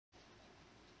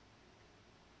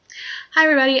Hi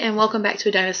everybody, and welcome back to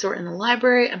A Dinosaur in the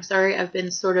Library. I'm sorry I've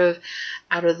been sort of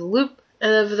out of the loop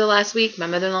over the last week. My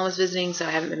mother-in-law was visiting, so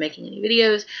I haven't been making any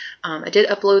videos. I did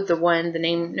upload the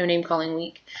No Name Calling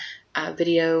Week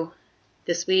video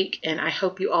this week, and I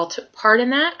hope you all took part in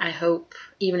that. I hope,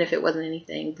 even if it wasn't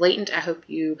anything blatant, I hope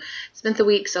you spent the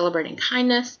week celebrating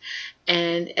kindness,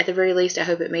 and at the very least, I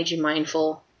hope it made you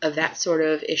mindful of that sort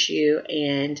of issue,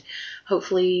 and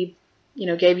hopefully,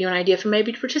 gave you an idea for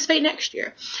maybe to participate next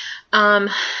year. I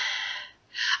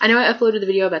know I uploaded the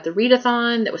video about the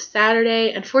readathon that was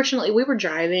Saturday. Unfortunately, we were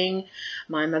driving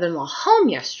my mother-in-law home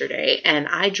yesterday, and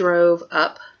I drove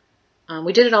up.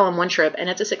 We did it all in one trip, and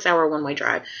it's a 6-hour one-way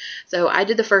drive. So I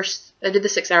did the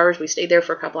 6 hours. We stayed there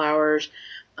for a couple hours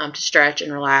to stretch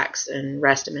and relax and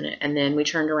rest a minute, and then we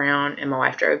turned around, and my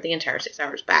wife drove the entire 6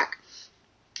 hours back.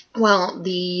 Well,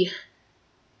 the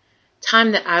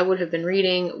time that I would have been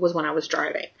reading was when I was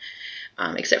driving.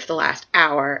 Except for the last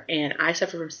hour, and I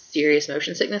suffer from serious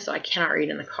motion sickness, so I cannot read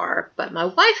in the car. But my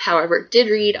wife, however, did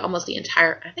read almost the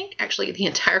entire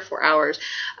 4 hours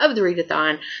of the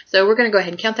readathon. So we're going to go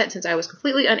ahead and count that since I was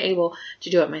completely unable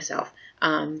to do it myself.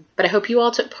 But I hope you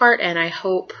all took part, and I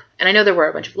know there were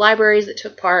a bunch of libraries that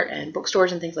took part and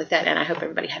bookstores and things like that, and I hope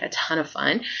everybody had a ton of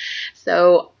fun.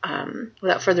 So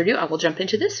without further ado, I will jump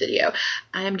into this video.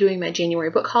 I am doing my January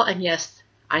book haul, and yes,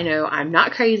 I know I'm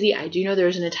not crazy. I do know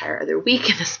there's an entire other week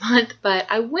in this month, but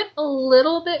I went a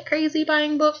little bit crazy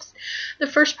buying books the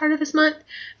first part of this month.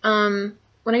 When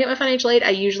I get my financial aid,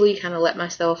 I usually kind of let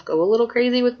myself go a little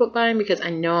crazy with book buying because I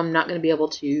know I'm not going to be able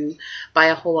to buy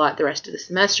a whole lot the rest of the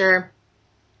semester.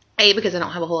 A, because I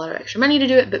don't have a whole lot of extra money to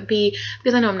do it, but B,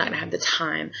 because I know I'm not going to have the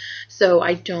time. So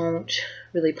I don't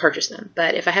really purchase them.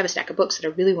 But if I have a stack of books that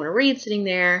I really want to read sitting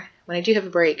there, when I do have a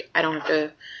break, I don't have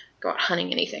to go out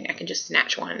hunting anything. I can just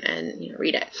snatch one and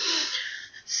read it.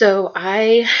 So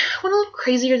I went a little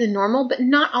crazier than normal, but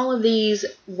not all of these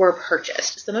were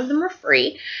purchased. Some of them were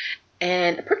free,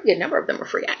 and a pretty good number of them were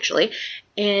free actually,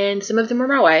 and some of them were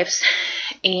my wife's,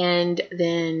 and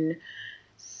then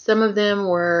some of them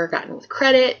were gotten with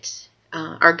credit,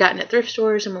 or gotten at thrift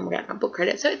stores, and some were gotten on book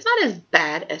credit. So it's not as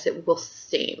bad as it will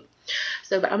seem.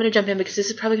 But I'm going to jump in because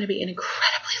this is probably going to be an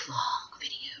incredibly long.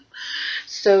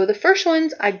 So the first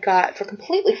ones I got for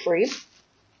completely free,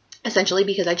 essentially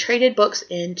because I traded books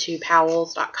into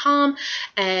Powells.com,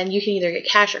 and you can either get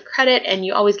cash or credit, and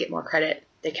you always get more credit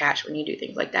than cash when you do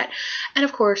things like that. And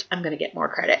of course, I'm going to get more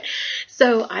credit.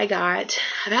 So I got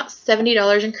about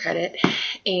 $70 in credit,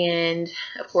 and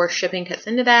of course, shipping cuts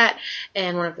into that,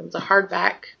 and one of them was a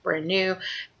hardback, brand new.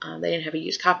 They didn't have a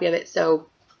used copy of it, so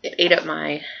it ate up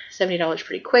my $70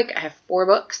 pretty quick. I have 4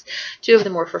 books. 2 of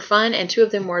them were for fun, and 2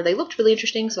 of them they looked really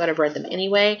interesting, so I'd have read them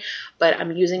anyway, but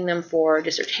I'm using them for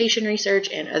dissertation research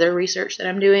and other research that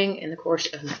I'm doing in the course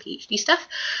of my PhD stuff.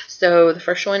 So the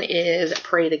first one is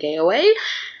Pray the Gay Away,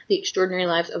 The Extraordinary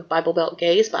Lives of Bible Belt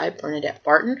Gays by Bernadette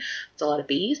Barton. It's a lot of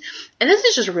B's. And this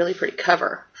is just a really pretty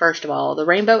cover, first of all. The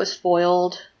rainbow is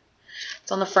foiled.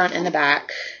 It's on the front and the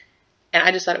back. And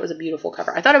I just thought it was a beautiful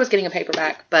cover. I thought I was getting a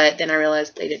paperback, but then I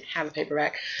realized they didn't have a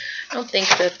paperback. I don't think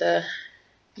that the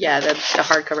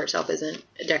hardcover itself isn't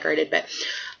decorated, but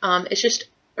it's just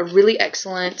a really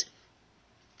excellent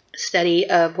study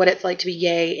of what it's like to be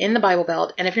gay in the Bible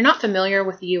Belt. And if you're not familiar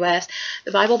with the U.S.,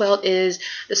 the Bible Belt is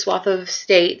the swath of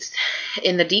states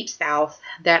in the Deep South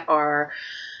that are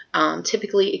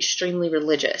typically extremely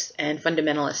religious and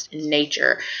fundamentalist in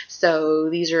nature. So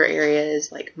these are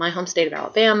areas like my home state of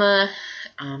Alabama,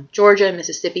 Georgia,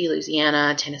 Mississippi,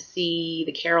 Louisiana, Tennessee,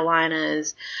 the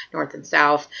Carolinas, North and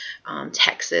South,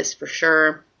 Texas for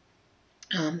sure.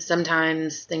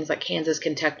 Sometimes things like Kansas,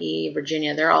 Kentucky,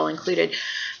 Virginia, they're all included.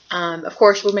 Of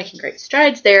course, we're making great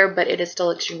strides there, but it is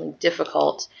still extremely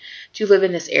difficult to live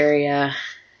in this area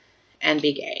and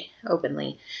be gay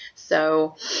openly.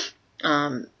 So,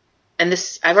 and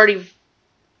this, I've already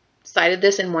cited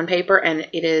this in one paper, and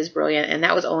it is brilliant, and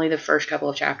that was only the first couple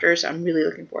of chapters, so I'm really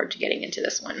looking forward to getting into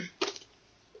this one.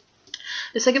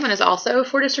 The second one is also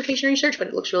for dissertation research, but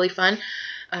it looks really fun.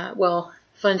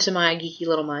 Fun to my geeky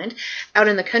little mind. Out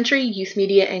in the Country, Youth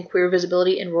Media and Queer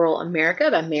Visibility in Rural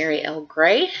America by Mary L.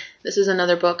 Gray. This is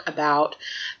another book about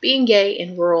being gay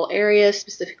in rural areas,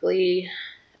 specifically,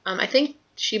 I think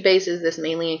she bases this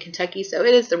mainly in Kentucky, so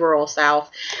it is the rural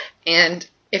South, and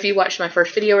if you watched my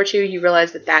first video or two, you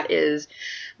realize that that is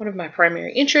one of my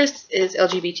primary interests is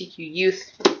LGBTQ youth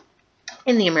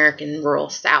in the American rural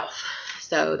South.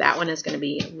 So that one is going to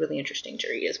be really interesting to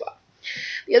read as well.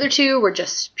 The other 2 were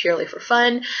just purely for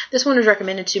fun. This one was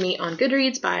recommended to me on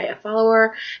Goodreads by a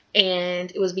follower, and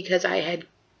it was because I had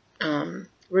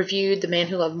reviewed The Man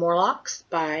Who Loved Morlocks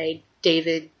by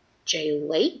David J.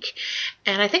 Lake.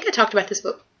 And I think I talked about this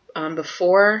book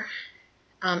before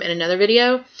in another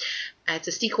video. It's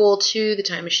a sequel to The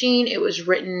Time Machine. It was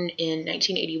written in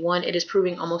 1981. It is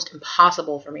proving almost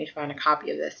impossible for me to find a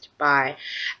copy of this to buy.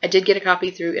 I did get a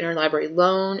copy through interlibrary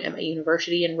loan at my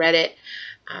university and read it.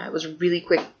 It was a really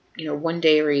quick,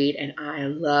 one-day read, and I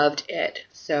loved it.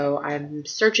 So I'm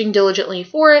searching diligently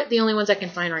for it. The only ones I can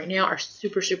find right now are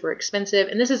super, super expensive.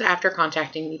 And this is after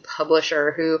contacting the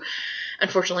publisher, who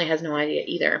unfortunately has no idea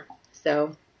either.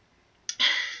 So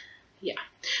yeah.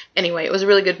 Anyway, it was a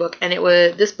really good book, and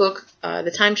this book, The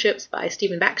Time Ships by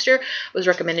Stephen Baxter, was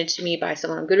recommended to me by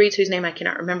someone on Goodreads whose name I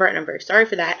cannot remember, and I'm very sorry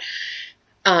for that.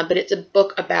 But it's a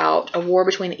book about a war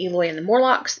between the Eloi and the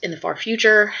Morlocks in the far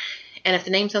future. And if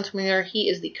the name sounds familiar, he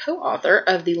is the co-author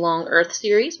of the Long Earth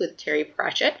series with Terry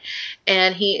Pratchett,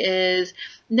 and he is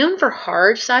known for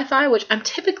hard sci-fi, which I'm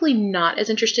typically not as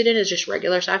interested in as just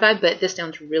regular sci-fi, but this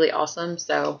sounds really awesome,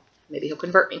 so maybe he'll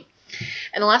convert me.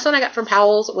 And the last one I got from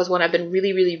Powell's was one I've been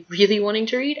really, really, really wanting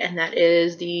to read, and that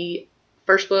is the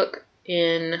first book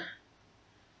in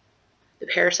the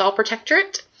Parasol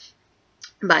Protectorate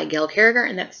by Gail Carriger,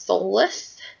 and that's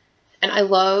Soulless. And I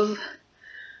love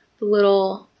the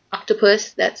little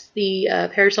octopus. That's the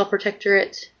Parasol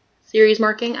Protectorate series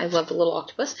marking. I love the little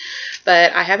octopus,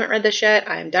 but I haven't read this yet.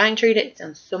 I'm dying to read it. It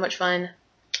sounds so much fun,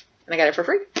 and I got it for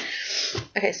free.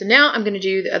 Okay, so now I'm going to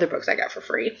do the other books I got for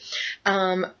free.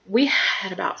 We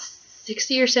had about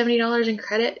 $60 or $70 in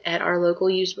credit at our local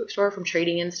used bookstore from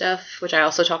trading in stuff, which I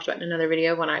also talked about in another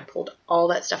video when I pulled all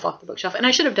that stuff off the bookshelf. And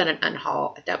I should have done an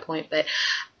unhaul at that point, but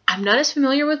I'm not as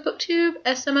familiar with BookTube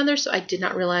as some others, so I did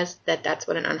not realize that that's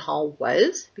what an unhaul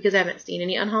was, because I haven't seen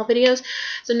any unhaul videos.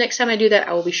 So next time I do that,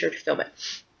 I will be sure to film it.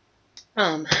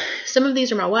 Some of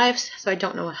these are my wife's, so I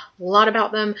don't know a lot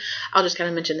about them. I'll just kind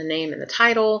of mention the name and the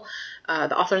title,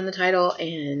 the author and the title,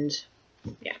 and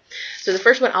yeah. So the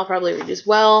first one I'll probably read as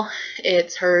well.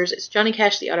 It's hers. It's Johnny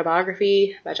Cash, the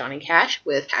Autobiography by Johnny Cash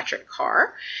with Patrick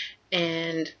Carr.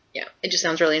 And yeah, it just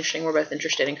sounds really interesting. We're both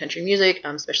interested in country music,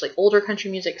 especially older country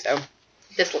music, so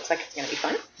this looks like it's going to be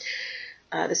fun.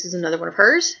 This is another one of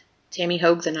hers, Tammy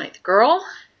Hogue, The Ninth Girl.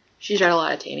 She's read a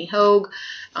lot of Tammy Hogue,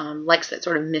 likes that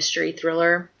sort of mystery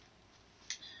thriller.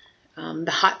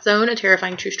 The Hot Zone, A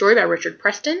Terrifying True Story by Richard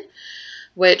Preston,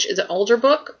 which is an older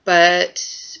book, but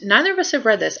neither of us have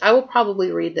read this. I will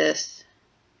probably read this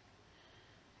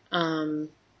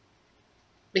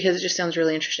because it just sounds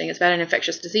really interesting. It's about an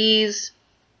infectious disease,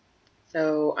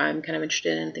 so I'm kind of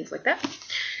interested in things like that.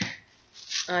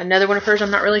 Another one of hers I'm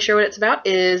not really sure what it's about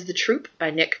is The Troop by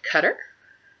Nick Cutter.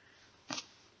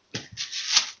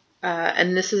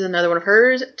 And this is another one of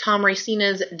hers, Tom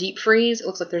Racina's Deep Freeze. It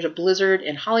looks like there's a blizzard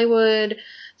in Hollywood,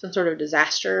 some sort of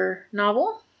disaster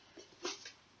novel.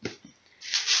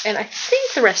 And I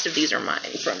think the rest of these are mine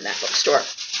from that bookstore.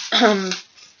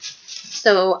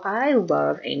 So I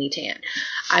love Amy Tan.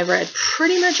 I've read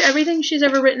pretty much everything she's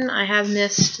ever written. I have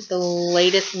missed the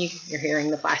latest, and you're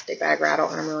hearing the plastic bag rattle,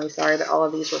 and I'm really sorry, but all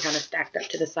of these were kind of stacked up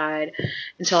to the side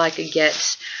until I could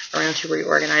get around to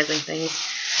reorganizing things.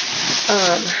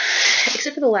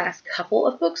 Except for the last couple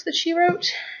of books that she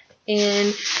wrote.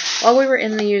 And while we were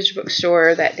in the used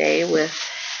bookstore that day with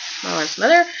my wife's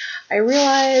mother, I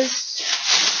realized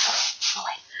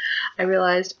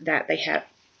that they had a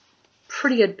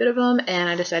pretty good bit of them, and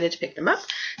I decided to pick them up.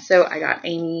 So I got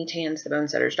Amy Tan's The Bone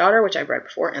Setter's Daughter, which I've read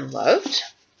before and loved.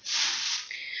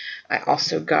 I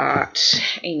also got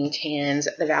Amy Tan's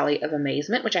The Valley of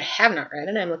Amazement, which I have not read,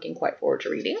 and I'm looking quite forward to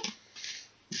reading.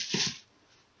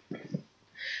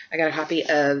 I got a copy of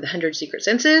The 100 Secret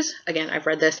Senses. Again, I've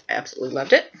read this. I absolutely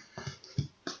loved it.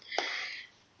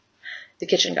 The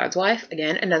Kitchen God's Wife.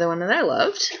 Again, another one that I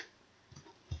loved.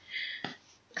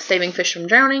 Saving Fish from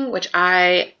Drowning, which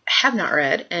I have not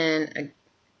read and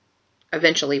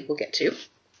eventually will get to.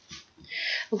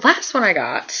 The last one I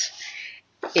got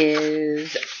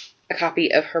is a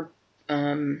copy of her,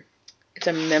 it's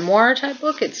a memoir type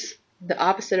book. It's The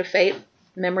Opposite of Fate,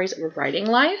 Memories of a Writing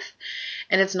Life,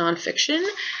 and it's nonfiction,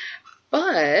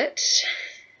 but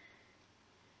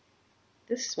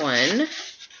this one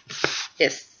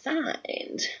is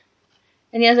signed.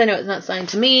 And yes, I know it's not signed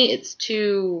to me. It's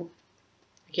to,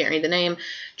 I can't read the name,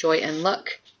 Joy and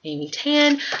Luck, Amy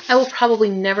Tan. I will probably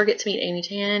never get to meet Amy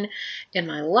Tan in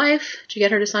my life to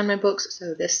get her to sign my books,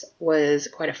 so this was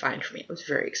quite a find for me. I was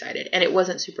very excited, and it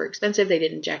wasn't super expensive. They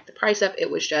didn't jack the price up.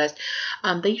 It was just,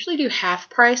 they usually do half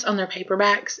price on their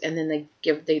paperbacks, and then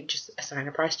they just assign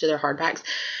a price to their hardbacks.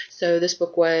 So this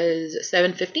book was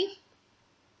 $7.50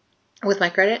 with my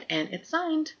credit, and it's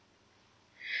signed.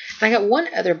 And I got one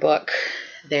other book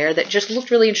there that just looked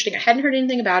really interesting. I hadn't heard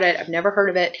anything about it. I've never heard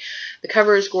of it, The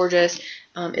cover is gorgeous.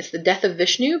 It's The Death of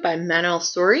Vishnu by Manal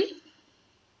Suri.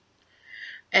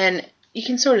 And you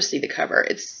can sort of see the cover.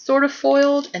 It's sort of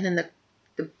foiled, and then the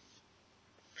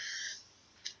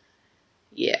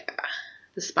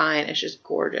spine is just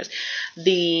gorgeous.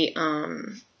 They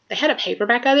had a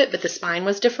paperback of it, but the spine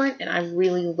was different, and I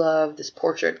really love this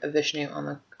portrait of Vishnu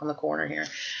on the corner here.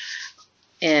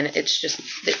 And it's just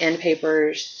the end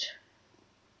papers,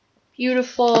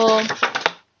 beautiful.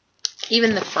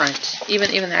 Even the front,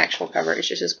 even the actual cover, it's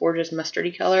just this gorgeous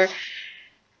mustardy color.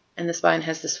 And the spine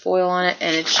has this foil on it,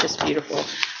 and it's just beautiful.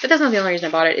 But that's not the only reason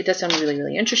I bought it. It does sound really,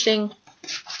 really interesting.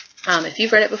 If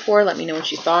you've read it before, let me know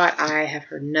what you thought. I have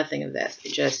heard nothing of this.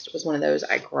 It just was one of those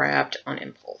I grabbed on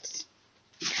impulse.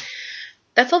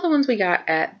 That's all the ones we got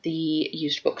at the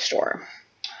used bookstore.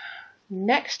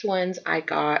 Next ones I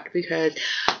got because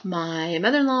my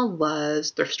mother-in-law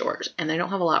loves thrift stores, and they don't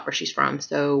have a lot where she's from,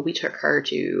 so we took her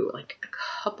to like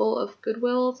a couple of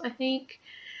Goodwills, I think.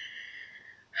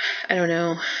 I don't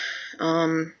know.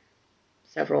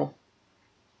 Several.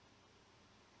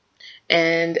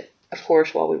 And of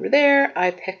course, while we were there,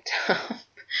 I picked up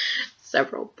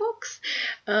several books.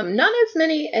 Not as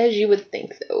many as you would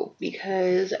think, though,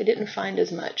 because I didn't find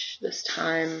as much this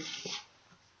time.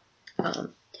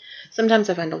 Sometimes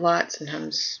I find a lot,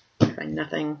 sometimes I find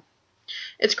nothing.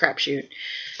 It's a crapshoot.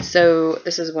 So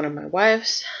this is one of my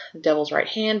wife's, The Devil's Right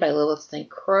Hand by Lilith St.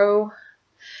 Crow.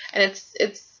 And it's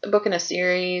a book in a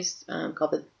series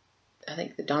called I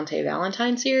think the Dante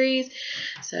Valentine series.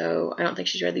 So I don't think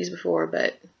she's read these before,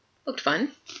 but looked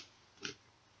fun.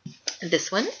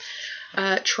 This one,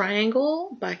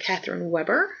 Triangle by Catherine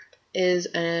Weber, is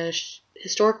a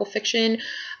historical fiction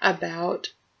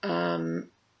about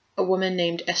a woman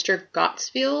named Esther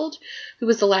Gottsfield, who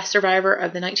was the last survivor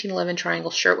of the 1911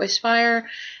 Triangle Shirtwaist Fire,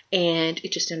 and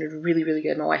it just sounded really, really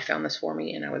good. My wife found this for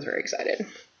me, and I was very excited.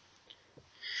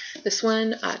 This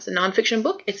one, it's a nonfiction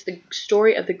book. It's the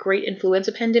story of the Great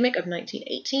Influenza Pandemic of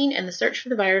 1918 and the search for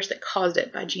the virus that caused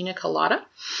it by Gina Colada.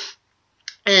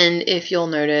 And if you'll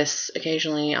notice,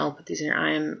 occasionally I'll put these in here.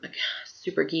 I am a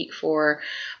super geek for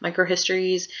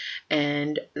microhistories,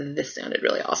 and this sounded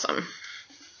really awesome.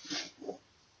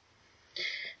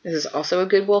 This is also a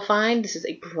Goodwill find. This is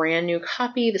a brand new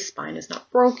copy. The spine is not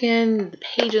broken. The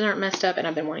pages aren't messed up, and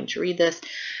I've been wanting to read this.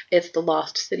 It's The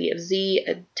Lost City of Z,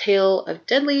 A Tale of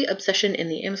Deadly Obsession in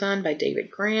the Amazon by David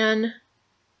Grann.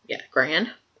 Yeah, Grann.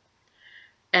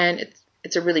 And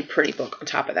it's a really pretty book on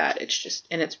top of that.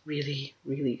 And it's really,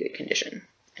 really good condition.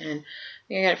 And I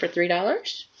think I got it for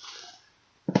 $3.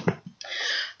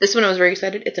 This one I was very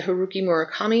excited. It's a Haruki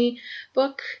Murakami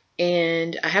book.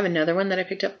 And I have another one that I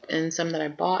picked up and some that I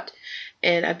bought.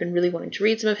 And I've been really wanting to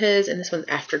read some of his. And this one's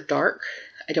After Dark.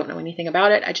 I don't know anything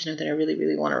about it. I just know that I really,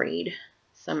 really want to read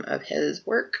some of his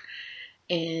work.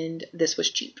 And this was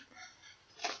cheap.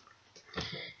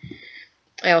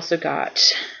 I also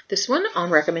got this one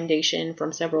on recommendation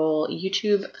from several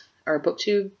YouTube or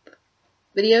BookTube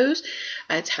videos.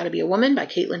 It's How to Be a Woman by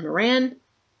Caitlin Moran.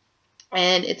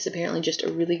 And it's apparently just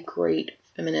a really great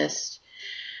feminist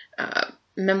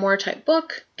memoir type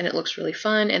book, and it looks really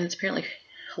fun, and it's apparently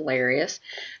hilarious.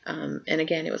 And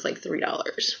again, it was like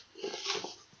 $3.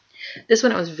 This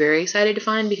one I was very excited to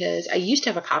find because I used to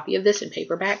have a copy of this in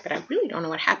paperback, but I really don't know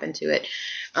what happened to it.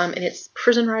 And it's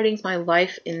Prison Writings, My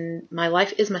Life Is My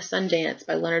Sundance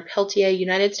by Leonard Peltier,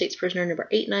 United States Prisoner number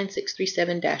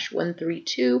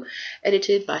 89637-132,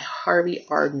 edited by Harvey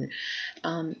Arden.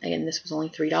 Again, this was only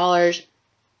 $3.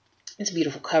 It's a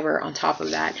beautiful cover on top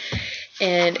of that.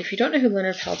 And if you don't know who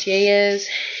Leonard Peltier is,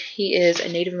 he is a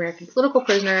Native American political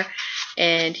prisoner,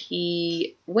 and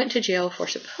he went to jail for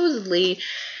supposedly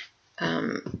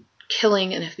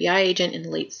killing an FBI agent in the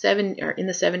in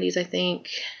the 70s, I think,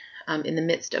 in the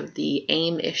midst of the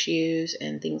AIM issues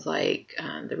and things like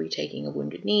the retaking of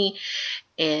Wounded Knee.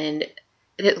 And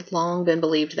it had long been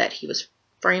believed that he was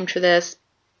framed for this.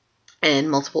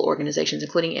 And multiple organizations,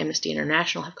 including Amnesty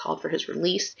International, have called for his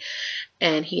release.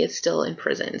 And he is still in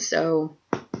prison. So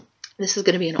this is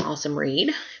going to be an awesome read.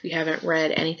 If you haven't read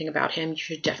anything about him, you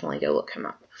should definitely go look him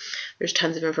up. There's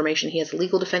tons of information. He has a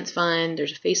legal defense fund.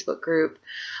 There's a Facebook group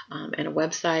and a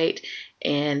website.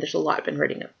 And there's a lot been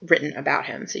written about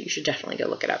him. So you should definitely go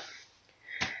look it up.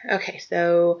 Okay,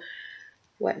 so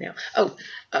what now?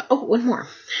 One more.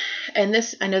 And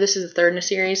this, I know this is the third in a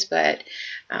series, but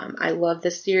I love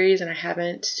this series, and I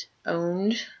haven't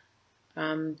owned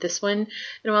this one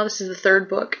in a while. This is the third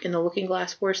book in the Looking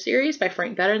Glass Wars series by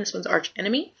Frank Better, and this one's Arch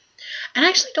Enemy. And I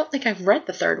actually don't think I've read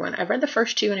the third one. I've read the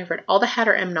first two, and I've read all the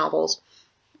Hatter M novels.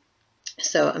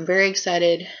 So I'm very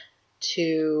excited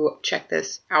to check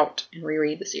this out and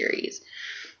reread the series.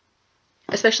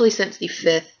 especially since the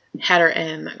 5th Hatter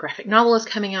M graphic novel is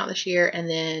coming out this year, and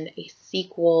then a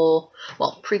sequel,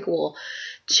 well, prequel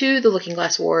to the Looking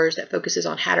Glass Wars that focuses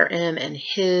on Hatter M and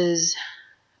his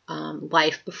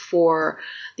life before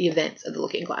the events of the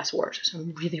Looking Glass Wars. So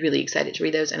I'm really, really excited to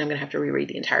read those, and I'm going to have to reread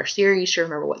the entire series to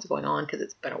remember what's going on because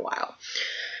it's been a while.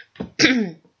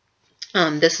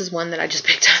 This is one that I just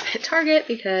picked up at Target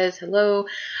because, hello,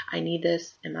 I need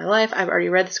this in my life. I've already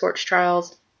read The Scorched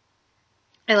Trials.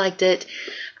 I liked it.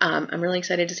 I'm really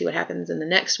excited to see what happens in the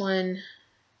next one.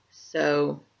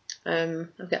 So,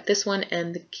 I've got this one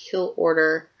and The Kill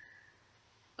Order.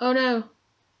 Oh no.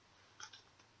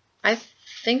 I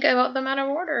think I bought them out of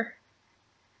order.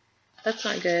 That's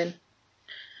not good.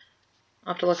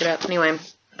 I'll have to look it up. Anyway,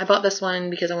 I bought this one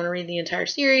because I want to read the entire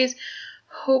series.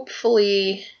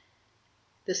 Hopefully,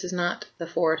 this is not the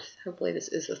 4th. Hopefully, this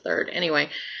is the 3rd. Anyway,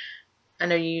 I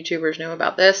know you YouTubers know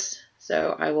about this,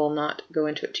 so I will not go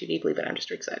into it too deeply, but I'm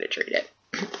just excited to read it.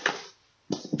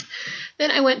 Then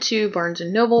I went to Barnes &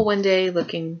 Noble one day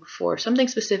looking for something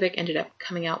specific, ended up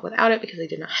coming out without it because they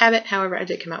did not have it. However, I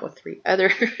did come out with 3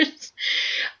 others.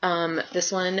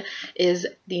 This one is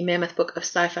the Mammoth Book of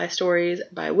Sci-Fi Stories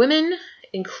by Women,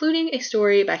 including a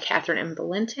story by Catherine M.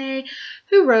 Valente,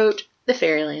 who wrote the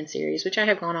Fairyland series, which I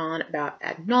have gone on about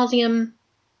ad nauseum.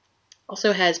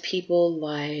 Also has people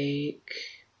like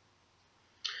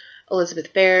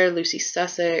Elizabeth Bear, Lucy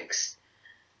Sussex,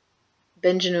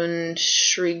 Benjamin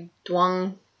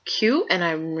Shrigdwang Q, and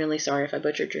I'm really sorry if I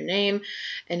butchered your name,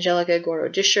 Angelica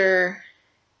Gorodischer,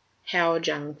 Hao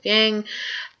Jianfang,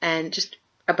 and just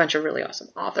a bunch of really awesome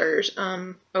authors.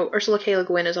 Ursula K. Le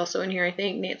Guin is also in here, I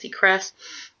think. Nancy Kress.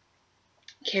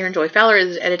 Karen Joy Fowler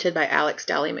is edited by Alex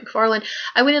Dally McFarlane.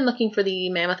 I went in looking for the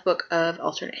Mammoth Book of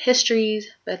Alternate Histories,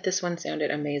 but this one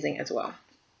sounded amazing as well.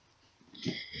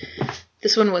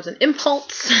 This one was an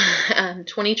impulse,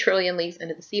 20 Trillion Leagues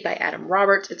Under the Sea by Adam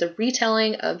Roberts. It's a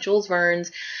retelling of Jules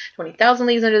Verne's 20,000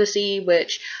 Leagues Under the Sea,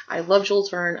 which I love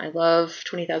Jules Verne. I love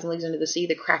 20,000 Leagues Under the Sea.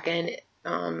 The Kraken,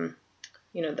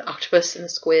 the octopus and the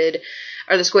squid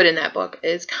in that book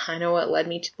is kind of what led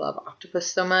me to love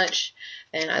octopus so much.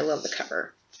 And I love the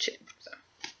cover too. So.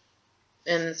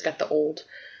 And it's got the old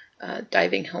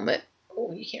diving helmet.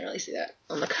 Oh, you can't really see that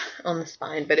on the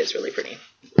spine, but it's really pretty.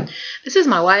 This is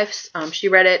my wife's. She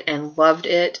read it and loved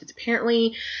it. There's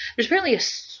apparently a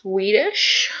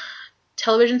Swedish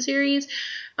television series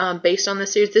based on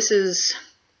this series. This is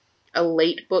a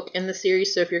late book in the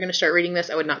series, so if you're going to start reading this,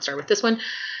 I would not start with this one.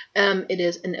 It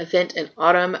is An Event in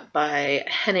Autumn by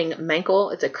Henning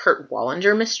Mankell. It's a Kurt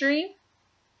Wallinger mystery,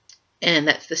 and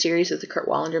that's the series. It's the Kurt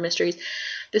Wallinger mysteries.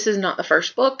 This is not the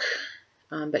first book.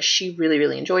 But she really,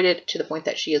 really enjoyed it to the point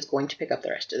that she is going to pick up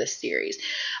the rest of this series.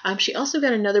 She also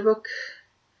got another book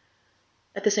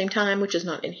at the same time, which is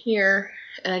not in here,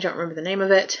 and I don't remember the name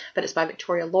of it, but it's by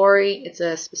Victoria Laurie. It's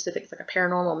like a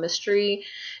paranormal mystery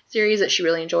series that she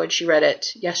really enjoyed. She read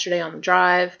it yesterday on the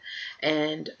drive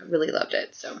and really loved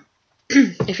it. So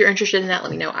if you're interested in that,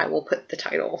 let me know. I will put the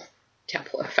title down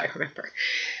below if I remember.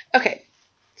 Okay,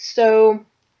 so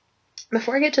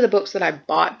before I get to the books that I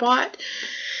bought,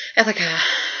 at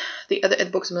the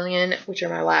Books A Million, which are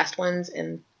my last ones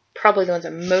and probably the ones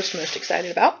I'm most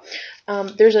excited about.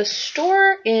 There's a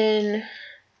store in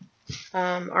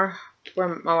where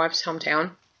my wife's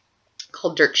hometown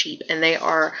called Dirt Cheap, and they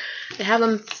have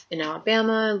them in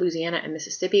Alabama, Louisiana, and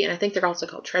Mississippi, and I think they're also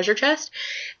called Treasure Chest.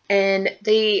 And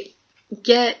they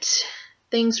get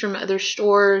things from other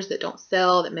stores that don't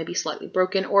sell, that may be slightly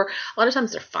broken, or a lot of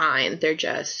times they're fine.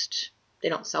 They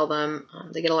don't sell them.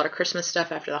 They get a lot of Christmas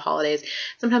stuff after the holidays.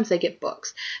 Sometimes they get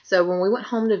books. So when we went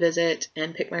home to visit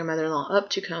and pick my mother-in-law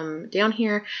up to come down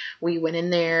here, we went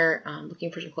in there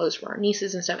looking for some clothes for our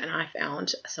nieces and stuff, and I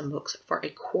found some books for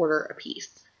 $0.25 a piece.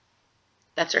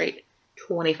 That's right,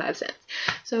 25 cents.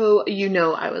 So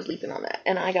I was leaping on that,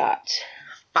 and I got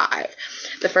 5.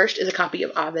 The first is a copy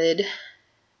of Ovid's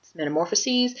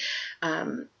Metamorphoses,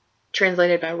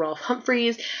 translated by Rolf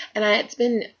Humphreys, and it's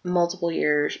been multiple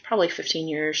years, probably 15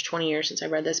 years, 20 years since I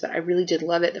read this, but I really did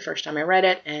love it the first time I read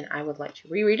it, and I would like to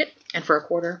reread it, and for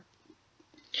 $0.25.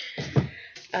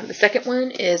 The second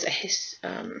one is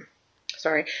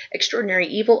Extraordinary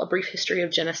Evil, A Brief History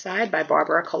of Genocide by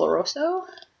Barbara Coloroso.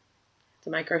 It's a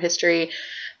micro-history.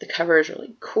 The cover is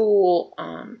really cool.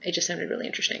 It just sounded really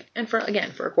interesting, and for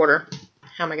 $0.25,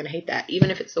 how am I going to hate that?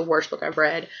 Even if it's the worst book I've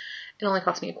read, it only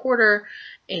cost me $0.25,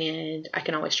 and I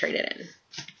can always trade it in.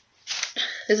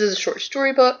 This is a short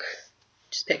story book.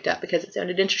 Just picked up because it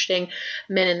sounded interesting.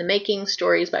 Men in the Making,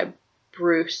 stories by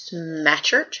Bruce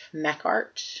Machart.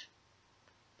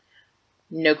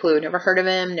 No clue. Never heard of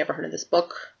him. Never heard of this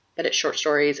book. But it's short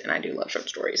stories, and I do love short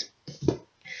stories.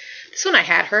 This one I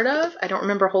had heard of. I don't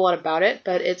remember a whole lot about it,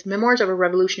 but it's Memoirs of a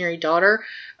Revolutionary Daughter,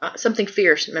 Something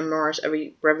Fierce, Memoirs of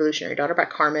a Revolutionary Daughter by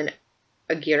Carmen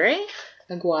Aguirre.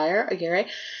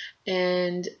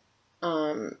 And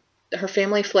her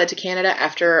family fled to Canada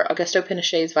after Augusto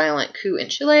Pinochet's violent coup in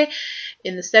Chile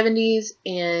in the 70s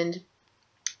and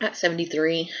at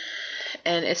 73.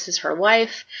 And this is her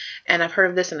life. And I've heard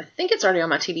of this, and I think it's already on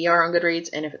my TBR on Goodreads.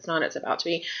 And if it's not, it's about to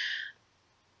be.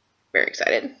 Very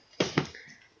excited.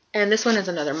 And this one is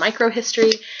another micro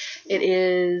history. It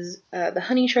is The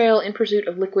Honey Trail in Pursuit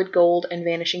of Liquid Gold and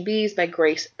Vanishing Bees by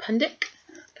Grace Pundick.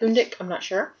 I'm not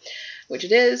sure which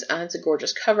it is. It's a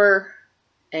gorgeous cover,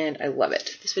 and I love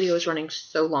it. This video is running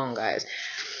so long, guys.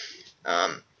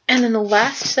 And then the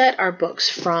last set are books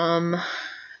from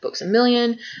Books A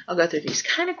Million. I'll go through these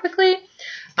kind of quickly.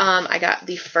 I got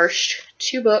the first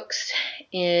 2 books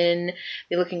in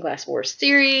the Looking Glass Wars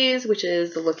series, which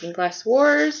is The Looking Glass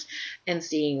Wars and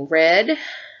Seeing Red,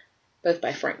 both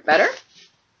by Frank Better,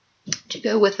 to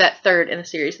go with that third in a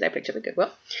series that I picked up at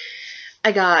Goodwill.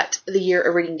 I got The Year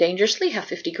of Reading Dangerously, How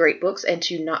 50 Great Books and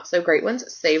 2 Not So Great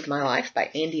Ones Saved My Life by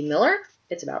Andy Miller.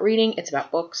 It's about reading. It's about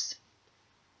books.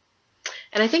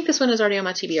 And I think this one is already on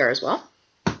my TBR as well.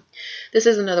 This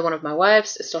is another one of my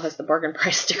wives. It still has the bargain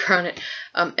price sticker on it.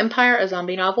 Empire, a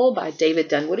Zombie Novel by David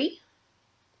Dunwoody.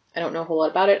 I don't know a whole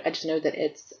lot about it. I just know that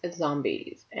it's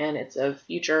zombies, and it's a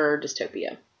future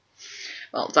dystopia.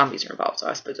 Well, zombies are involved, so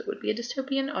I suppose it would be a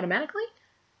dystopian automatically.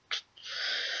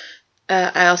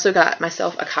 I also got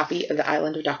myself a copy of The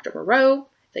Island of Dr. Moreau.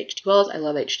 It's H.G. Wells. I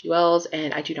love H.G. Wells,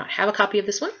 and I do not have a copy of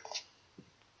this one.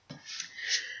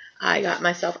 I got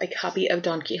myself a copy of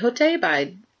Don Quixote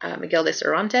by Miguel de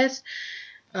Cervantes.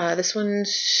 This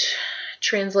one's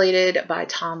translated by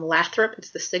Tom Lathrop. It's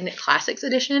the Signet Classics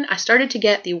edition. I started to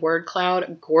get the Word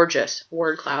Cloud, gorgeous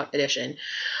Word Cloud edition,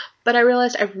 but I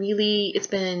realized it's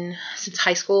been since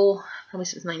high school, probably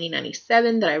since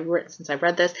 1997 that I've read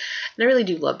this, and I really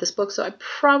do love this book, so I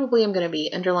probably am going to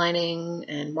be underlining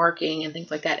and marking and things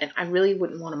like that, and I really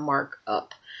wouldn't want to mark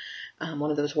up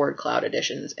one of those Word Cloud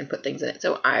editions and put things in it,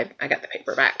 so I got the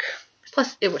paperback.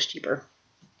 Plus, it was cheaper.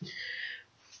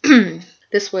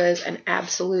 This was an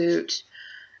absolute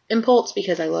impulse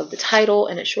because I love the title,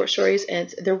 and it's short stories, and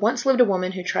it's There Once Lived a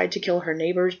Woman Who Tried to Kill Her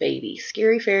Neighbor's Baby.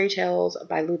 Scary Fairy Tales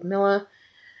by Ludmila.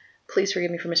 Please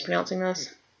forgive me for mispronouncing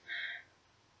this.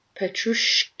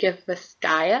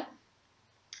 Petrushkevskaya.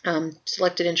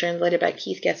 Selected and translated by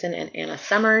Keith Gesson and Anna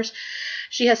Summers.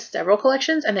 She has several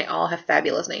collections, and they all have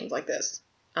fabulous names like this.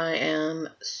 I am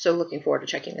so looking forward to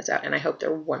checking this out, and I hope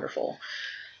they're wonderful.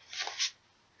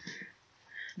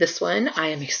 This one I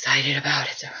am excited about.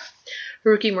 It's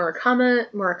Haruki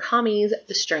Murakami's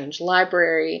The Strange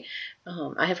Library.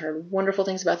 I have heard wonderful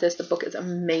things about this. The book is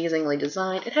amazingly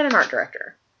designed. It had an art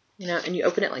director, and you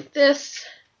open it like this,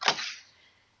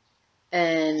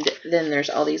 and then there's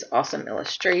all these awesome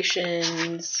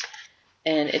illustrations,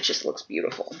 and it just looks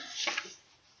beautiful.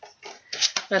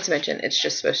 Not to mention, it's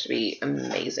just supposed to be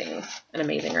amazing, an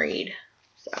amazing read.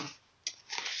 So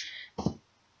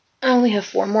I only have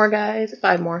 5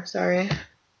 more, sorry.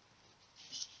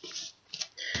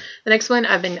 The next one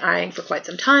I've been eyeing for quite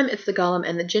some time. It's The Golem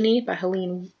and the Jinni by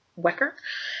Helene Wecker.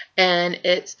 And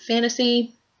it's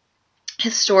fantasy,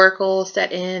 historical,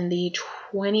 set in the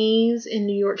 20s in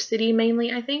New York City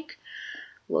mainly, I think.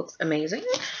 Looks amazing.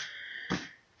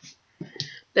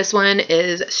 This one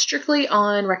is strictly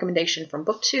on recommendation from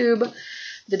BookTube.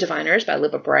 The Diviners by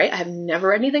Libba Bray. I have never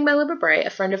read anything by Libba Bray. A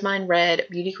friend of mine read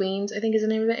Beauty Queens, I think is the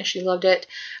name of it, and she loved it.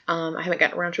 I haven't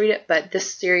gotten around to read it, but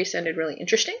this series sounded really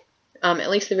interesting. At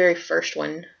least the very first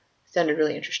one sounded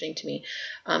really interesting to me.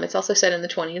 It's also set in the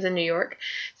 20s in New York,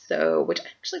 which I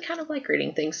actually kind of like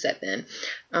reading things set then.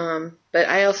 But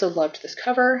I also loved this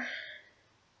cover,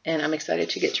 and I'm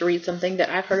excited to get to read something that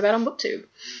I've heard about on BookTube.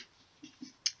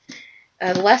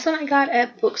 The last one I got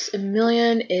at Books A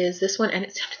Million is this one, and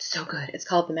it sounded so good. It's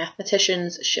called The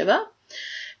Mathematician's Shiva.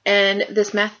 And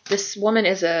this woman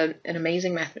is an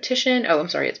amazing mathematician. Oh, I'm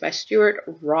sorry. It's by Stuart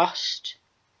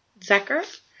Rostzacker.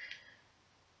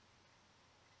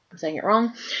 I'm saying it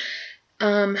wrong.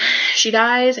 She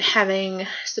dies having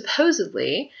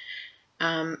supposedly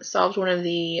solved one of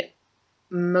the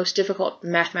most difficult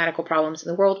mathematical problems in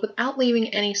the world without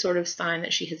leaving any sort of sign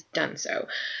that she has done so.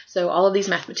 So all of these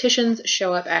mathematicians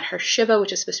show up at her Shiva,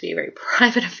 which is supposed to be a very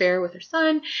private affair with her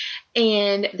son,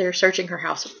 and they're searching her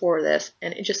house for this,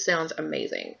 and it just sounds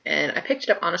amazing. And I picked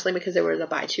it up, honestly, because there was a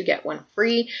buy two get one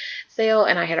free sale,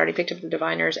 and I had already picked up the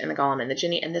Diviners and the Golem and the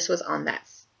Jinni, and this was on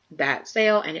that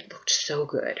sale, and it looked so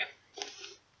good.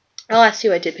 The last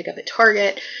two I did pick up at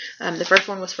Target. The first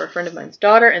one was for a friend of mine's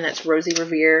daughter, and that's Rosie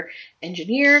Revere,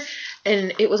 Engineer,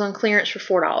 and it was on clearance for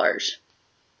 $4.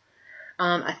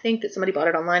 I think that somebody bought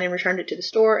it online and returned it to the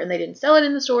store, and they didn't sell it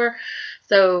in the store.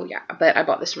 So, yeah, but I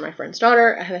bought this for my friend's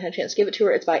daughter. I haven't had a chance to give it to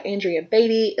her. It's by Andrea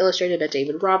Beatty, illustrated by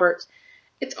David Roberts.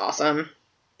 It's awesome.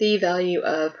 The value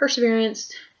of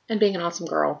perseverance and being an awesome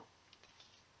girl.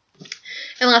 And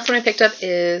the last one I picked up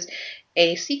is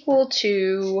a sequel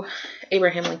to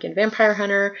Abraham Lincoln Vampire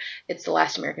Hunter. It's The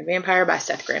Last American Vampire by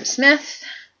Seth Grahame-Smith.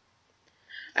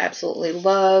 I absolutely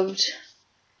loved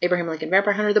Abraham Lincoln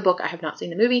Vampire Hunter, the book. I have not seen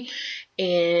the movie,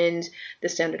 and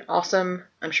this sounded awesome.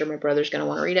 I'm sure my brother's going to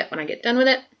want to read it when I get done with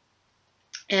it.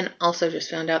 And also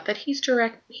just found out that he's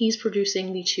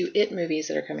producing the 2 It movies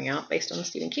that are coming out based on the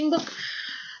Stephen King book.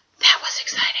 That was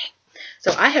exciting.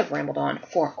 So I have rambled on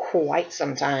for quite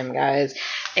some time, guys.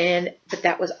 But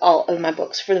that was all of my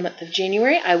books for the month of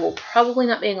January. I will probably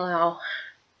not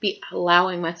be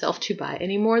allowing myself to buy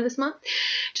any more this month,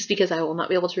 just because I will not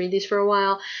be able to read these for a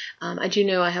while. I do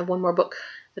know I have one more book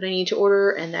that I need to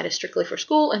order, and that is strictly for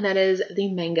school, and that is the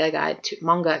Manga Guide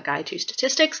to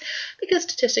Statistics, because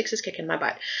statistics is kicking my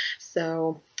butt.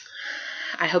 So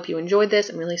I hope you enjoyed this.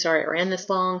 I'm really sorry it ran this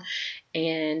long,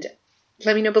 and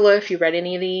let me know below if you read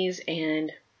any of these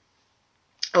and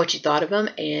what you thought of them.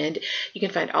 And you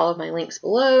can find all of my links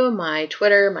below: my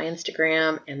Twitter, my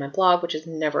Instagram, and my blog, which is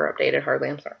never updated hardly.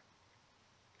 I'm sorry.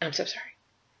 I'm so sorry.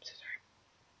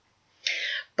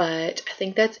 But I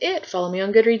think that's it. Follow me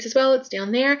on Goodreads as well. It's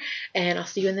down there. And I'll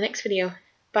see you in the next video.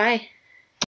 Bye.